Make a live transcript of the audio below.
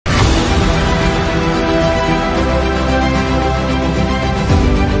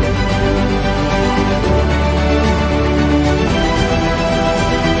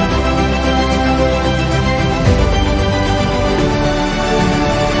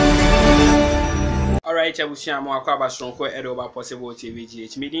Alright, I will see I'm more about strong over possible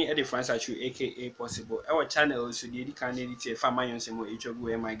TVGH meeting at the France aka possible. Our channel so the candidate for my own semo each of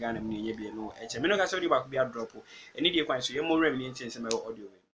my Ghana me be no HMino sorry back be a drop. And if you can see more revenue in some audio.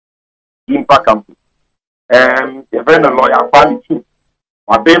 Impact campus. A friend of lawyer, quality.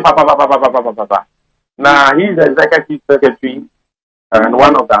 Papa. Now he's the executive secretary and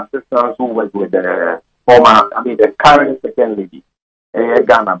one of the assistants who work with the the current second lady.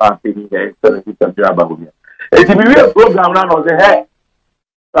 Ghana about taking the excellency Samira Bahumia. It will be a program run on the head.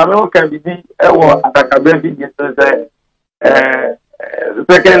 Samuel can be the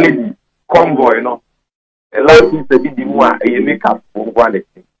second lady convoy, you know. Last week, the more a makeup for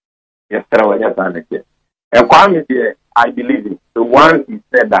quality. Yes, and Kwame there, I believe it. So once he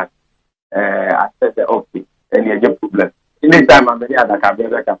said that, I said, okay, and he had a problem. Anytime I'm here, I can be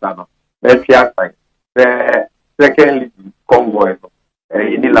like a the second lady convoy.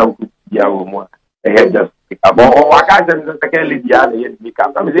 Any love ya more just about I got them the second lady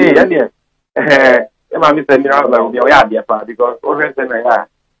because I'm saying Mr. Samira we are there because already there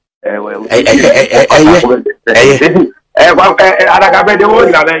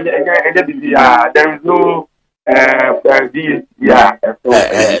is no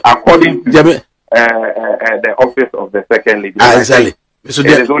according to the office of the second lady. Exactly. So it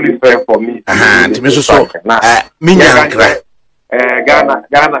is only fair for me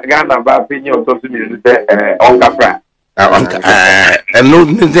Ghana ba opinion to me on Capra. And no,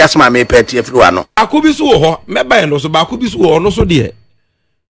 that's my me pet if you are no. I could be so maybe no so ba could be so no so dear.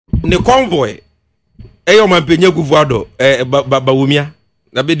 Ne convoy. Eyo man penye kuvuado Bawumia.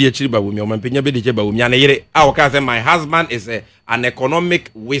 Na be de chiri Bawumia, man penye be de chiri Bawumia na yere. I can say my husband is an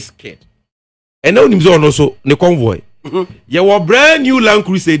economic wizard. And no nim so no so ne convoy. Ye wo brand new Land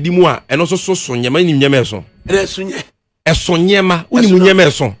Cruiser di mu a eno so so nyama nim nyama so. Sunye. Esonyema uni munyema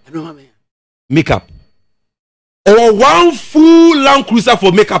eson makeup or one full Land Cruiser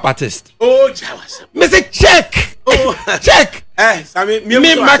for makeup artist. Oh jawasa me say check. Oh check. Sammy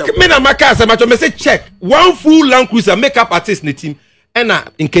me na maka say macho me say check one full Land Cruiser makeup artist ne team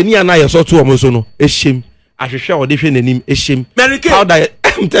ena nkeni na yeso to omo so no ehim ahwehwe o de hwe nanim ehim how that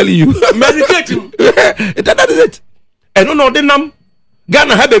I'm telling you medicate that is it eno no de nam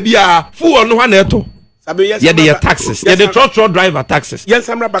Ghana ha ba bia full no ha na eto. Yeah, they are taxes. Yeah, the truck driver taxes. Yes,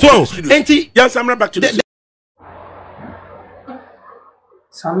 Samira back so, to the studio. Yes, Samira back to the studio.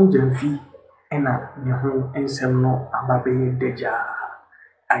 Sammy Gyamfi ena ne ho ensem no ababe deja.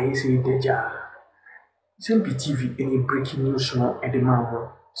 I say deja. Sammy TV any breaking news no at the man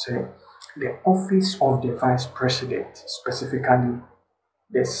say the office of the vice president, specifically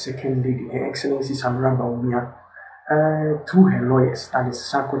the second lady, Her Excellency Samira Bahumia, through her lawyers, that is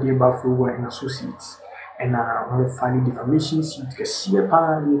Sakode Bafruwa and Associates. And on filing defamation suit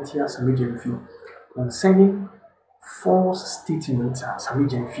Sammy Gyamfi concerning false statements Sammy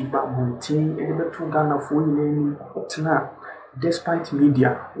Gyamfi maintain and the Ghana for name despite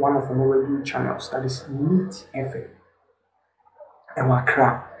media, one of our radio channels that is Neat FM and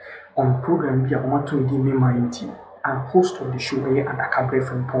Wakra on program via Omato Memainti and host of the show and Akabre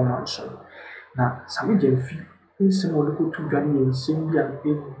from Paul Manson. Now Sammy Gyamfi Semoloko to Ghanaians, Zambia,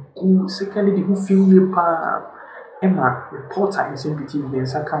 and secondly, who feel Emma reporter in SMPTV and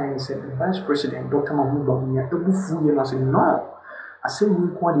Sakai said the vice president, Dr. Mahmoud Bahumia, Ebufu, and I said, no, I said, we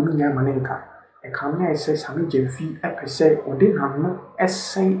call the Minya Manenka. A Kamia says, Sammy Gyamfi, I say, or they have no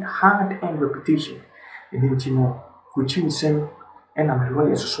essay hard and reputation. And then, you know, which is saying, and I'm a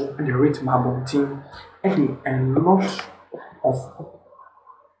lawyer, so and the rate Mabon team, and lots of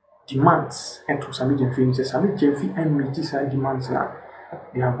demands and to Sammy Gyamfi says Sammy Gyamfi and meet these demands now.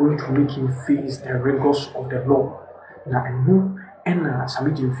 They are going to make him face the rigors of the law. Now I know and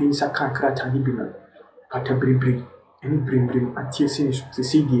Sammy Gyamfi is a can't libina. But a bri any brim at TSN to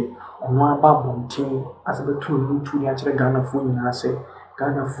see the on one babon team as a between to the actual Ghana for and I say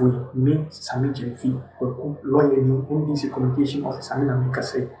Ghana for me Sammy Gyamfi or lawyer in NDC communication officer Samina Mika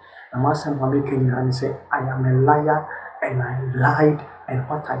say I'm asking American and say I am a liar and I lied. And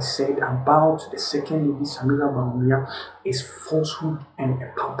what I said about the second lady Samira Bahumia is falsehood and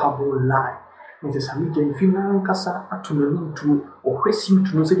a palpable lie. Mr. Sammy Gyamfi na nkasa atumelu to or question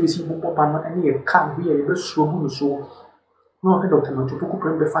to know say this Papa and a car we are so so. No, Dr. Matupuku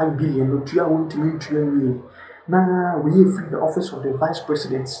prembe 5 billion no tuya won't me. Now we free the office of the vice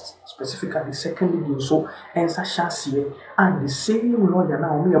president, specifically second lady so and Sasha and the same lawyer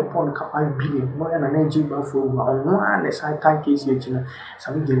now me upon 5 billion lawyer na Nigeria for on one less high time case here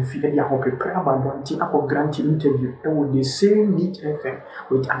Sammy Gyamfi and ya hope prayer about one grant interview and with the same Neat FM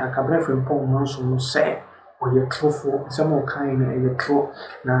with an Akabre from Paul Manson say or your true for some more kind and your true.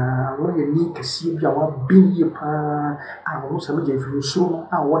 Now, when you need to see if you want be I will Sammy Gyamfi soon.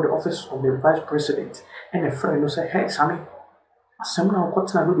 I want the office of the vice president and a friend who say, hey, Sammy, Samira,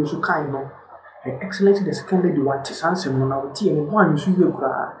 what's not really so kind, no? Excellent, the second lady what is answer when our tea and one you see your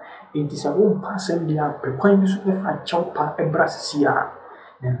gra. It is a own person, they are preparing you to have a chopper, a brass here.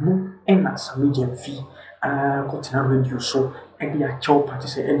 Then no, and Sammy Gyamfi, continue radio so, and the chopper to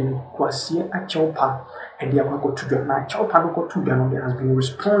say, and was here a chopper, and the other go to the night chopper, no go to the there has been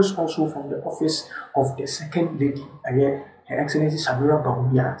response also from the office of the second lady, Her Excellency Samira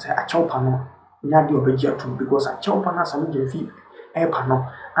Bahumia, say a chopper no, Nadi Obeja too, because a chopper na Sammy Gyamfi. Pano,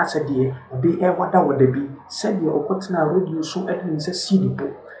 I said, dear, be a what would be, said your Okotina radio so at least a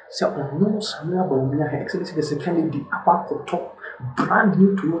seedable. So, no Samira Bahumia, Her Excellency the second lady, about top brand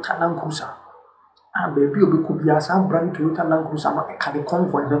new Toyota Land Cruiser. And baby, we could be as a brand new Toyota Land Cruiser at the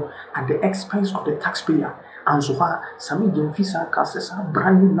convoy at the expense of the taxpayer. And so far, Sammy Gyamfi cast a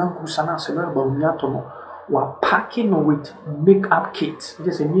brand new Land Cruiser, Samira Bahumia Tono. Were packing with makeup kits.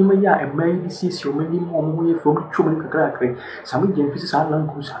 Just a new year and maybe sees your many more way from Chuman Cracker. Sammy Gyamfi Land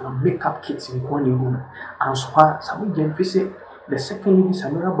Cruiser and makeup kits in one room. And so far, Sammy Gyamfi the second lady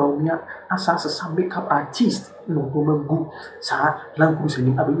Samira Bahumia as some makeup artist. No woman go, Sir Land Cruiser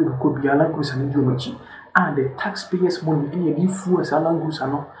in Abbey could be a Land Cruiser in Jumachi. And the taxpayers' money in a fool as a Land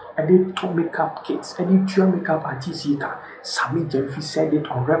Cruiser and they top makeup kits and they makeup artist here. Sammy Gyamfi said it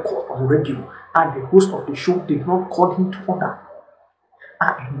on record on radio. And the host of the show did not call him to order.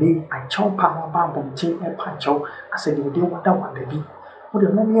 And then I chow power bomb on chain and pancho. I said, you didn't wonder what they be. But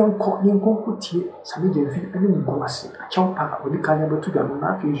the moment caught him, go put here, Sammy Gyamfi, and then go as a chow power with the caliber to the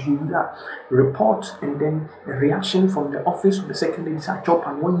Mafia report, and then the reaction from the office of the second lady, chop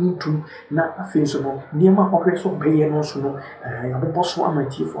and 1 year to not a face of Nema office of Bay and also no, a boss one my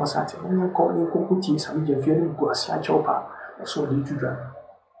tea for us at a moment caught him, go put here, Sammy Gyamfi, and go as a chow power. So did you drive.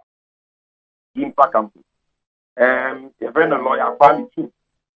 Impact campus. A friend of lawyer, family too.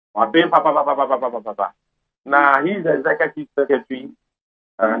 Or pay papa. Now he's the executive secretary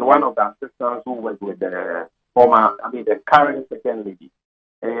and one of the assistants who was with the the current second lady.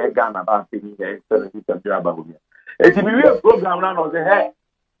 Ghana about the excellency Samira Bahumia. It's a program now on the head.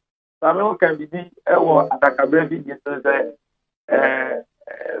 Samuel can be at a cabinet yesterday. The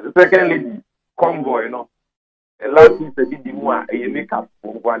second lady convoy, last week they did a makeup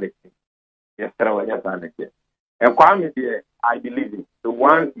for one. Yes, and Kwame there, I believe it. So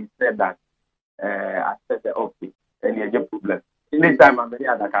once he said that, I said, okay, and he had a problem. Anytime I'm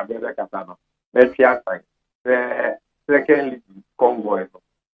here at the Cabeza Catano, let's hear time. The second convoy,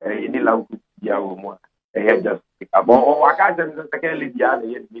 in the Lauku, I had just pick up. Oh, I can't tell the second lady, I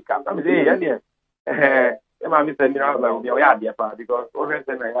had pick up. I'm saying, yes, Mr. Samira will be a because already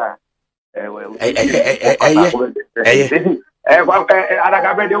there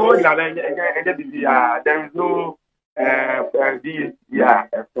is no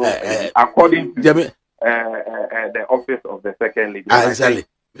according to the office of the second lady. Exactly.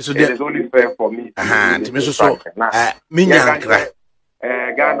 So it is only fair for me Ghana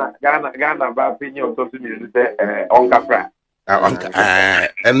about opinion social media on Capra.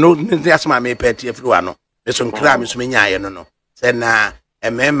 And no, that's my petty if you are no. There's some crabs, no. Said na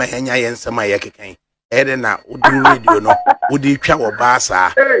a member henya yen sama yakikain. Edena would do radio no, would you travel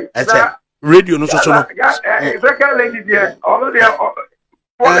basa? I said radio no so no. Second lady there, all they are.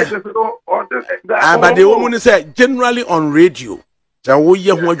 But the woman said generally on radio. So we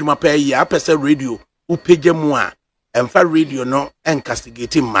hear what you pay ya person radio who pay moi and for radio no and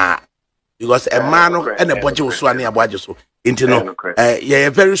castigating ma because a man and a budget was one near budget so into no yeah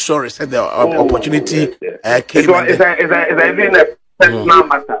very sorry said the opportunity came it's a personal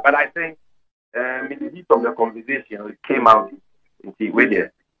matter, but I think in the heat of the conversation it came out with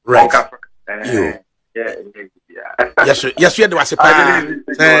it right yes you was a pa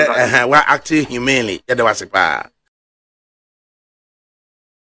we're acting humanely there was a pa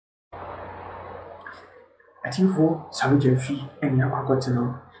I think for Sammy Gyamfi and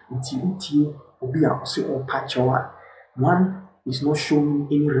Yamagotina, until Obi say or Pachawa, one is not showing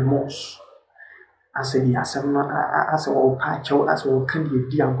any remorse. As a Asama, as a Pachawa, as a candidate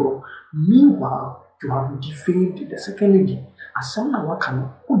Diagro. Meanwhile, you have defamed the second lady. As some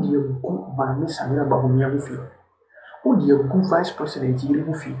Wakan, who dear good by Miss Samira Bahumia Mufi, who dear good vice president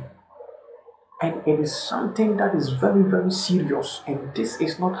Mufi. And it is something that is very, very serious, and this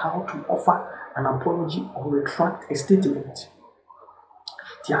is not how to offer an apology or retract a statement.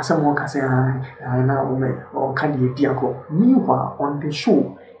 Someone can say, meanwhile, on the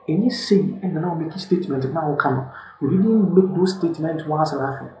show, any say and now make a statement now come. You didn't make those statements once and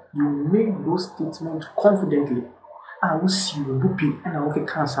after. you make those statements confidently. I will see you bupi and I will get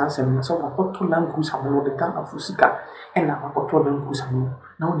cancer and so I got to land who's among the gun of Fusika and I got to land who's among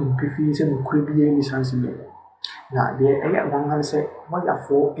now in preface and could be any sense in it. Now, the one man said, why are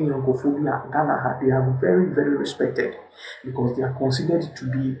for in Yogophobia, Ghana, they are very, very respected because they are considered to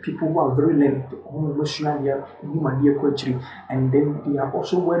be people who are very learned, emotional, and then they are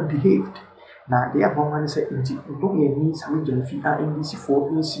also well behaved. Now, they are one man said, don't need Sammy Gyamfi in this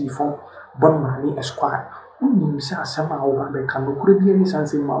form, born money esquire. Somehow, could be any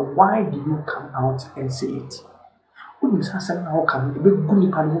sense in why do you come out and say it? Why do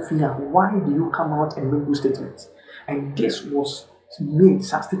you come out and make those statements? And this was made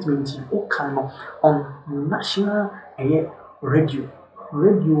such statement on national radio.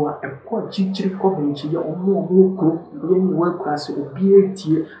 Radio a quite chichi coverage or more group work class or BAT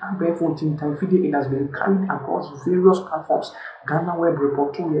and 14 time video. It has been carried across various platforms. Ghana Web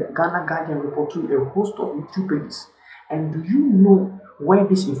Report, Ghana Guardian Report, a host of YouTube pages. And do you know where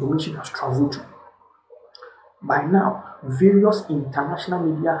this information has traveled to? By now, various international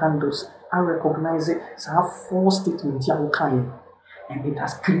media handles are recognizing some false statements and it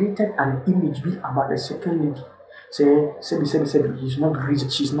has created an image about the second lady. Say, he's not reason,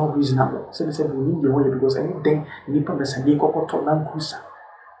 she's not reasonable. Say, we need the way because anything you put the Sunday Coco Langusa,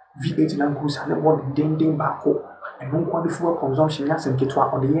 V8 Langusa, and what den back home. And no qualified consumption, yes, and get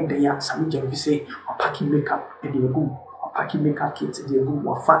or the end they are Sammy Gyamfi say, or packing makeup, and they go. Packing makeup kits, they go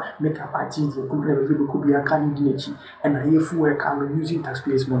wafa makeup artists, they could be a candidate, and I hear full come using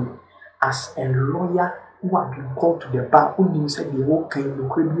taxpayers' money. As a lawyer who have been called to the bar, only said the whole kind of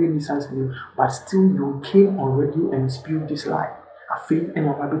credible sense, but still you came on radio and spewed this lie. I feel and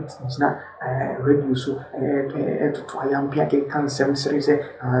a rabbit is not radio, so to try and be a cancer series,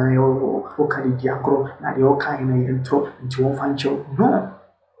 or can it grow, not the all kind of intro into one function. No.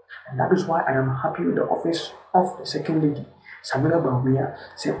 And that is why I am happy with the office of the second lady. Samira Baumia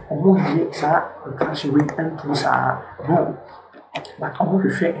said, "Omo sir, trash away and to no." But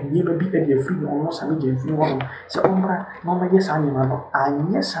Omo share and never be a dear free almost Sammy Gyamfi one. So Ombra, no, yes, I am.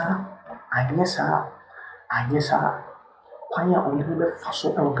 And yes, sir. Paya on the Faso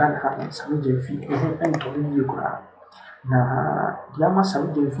Ghana, Sammy Gyamfi, and Tony Yugra. Na Yama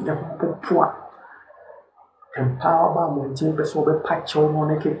Sammy Gyamfi, a poor. Empower by Montin, but so the patch on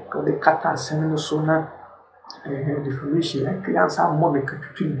Moneke, or the Kata Seminosona defamation. I can't say Monica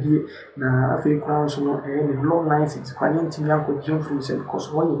to be na fake grounds, and long lines. It's quite young Jim from the because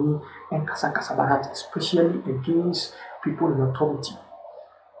what you need and Casabahat, especially against people in authority.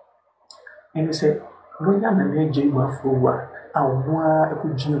 And they said, when I'm a major for a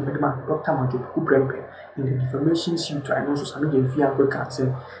good gym, Dr. Majo in the defamation suit, I know Sammy Gyamfi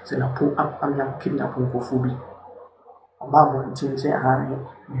cancer, then I pull up and young kidnapping for Phoebe. Obama until say, I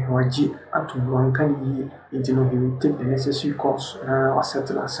to one can you know, he will take the necessary course or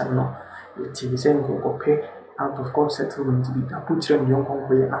settle as I know. It is then go pay out of court settlement to be put in young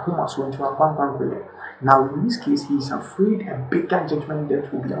convoy and whom as went to a bank. Now, in this case, he is afraid a bigger judgment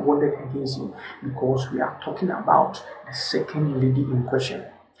that will be awarded against him because we are talking about the second lady in question.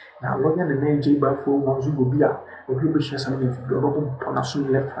 Now, lawyer the Nigeria Bafo wants to be a people share something if you are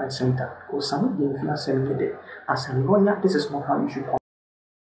left, right, center, because some of the influence as a lawyer, this is not how you should